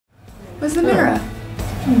Where's the mirror?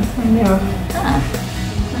 My mirror. Ah,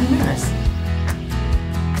 no mirrors.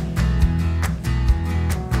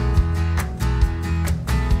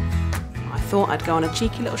 I thought I'd go on a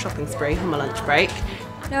cheeky little shopping spree on my lunch break.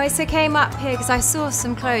 No, so I came up here because I saw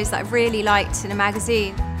some clothes that I really liked in a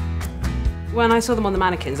magazine. When I saw them on the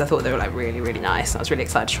mannequins, I thought they were like really, really nice. I was really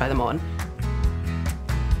excited to try them on.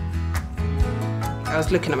 I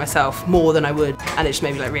was looking at myself more than I would, and it just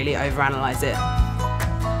made me like really overanalyze it.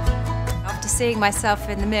 After seeing myself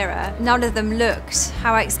in the mirror, none of them looked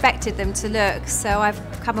how I expected them to look, so I've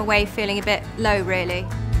come away feeling a bit low, really.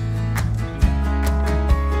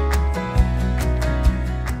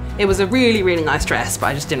 It was a really, really nice dress, but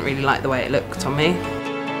I just didn't really like the way it looked on me.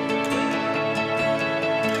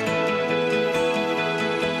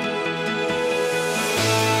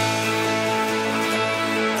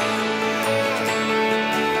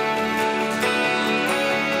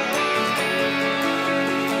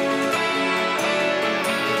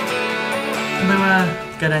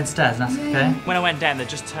 Can we go downstairs and ask, okay? When I went down, they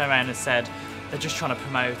just turned around and said they're just trying to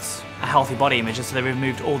promote a healthy body image, so they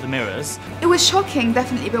removed all the mirrors. It was shocking,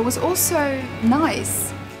 definitely, but it was also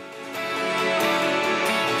nice.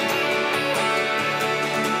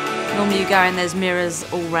 Normally you go and there's mirrors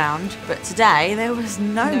all round, but today there was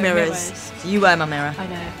no mirrors. You were my mirror. I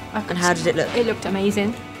know. And how did it look? It looked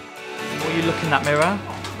amazing. The more you look in that mirror,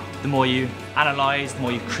 the more you analyse, the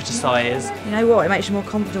more you criticise. You know what? It makes you more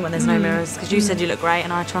confident when there's no mirrors, because you said you look great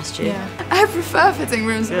and I trust you. Yeah. I prefer fitting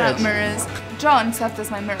rooms Good. without mirrors. John served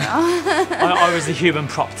as my mirror. I was the human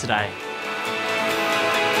prop today.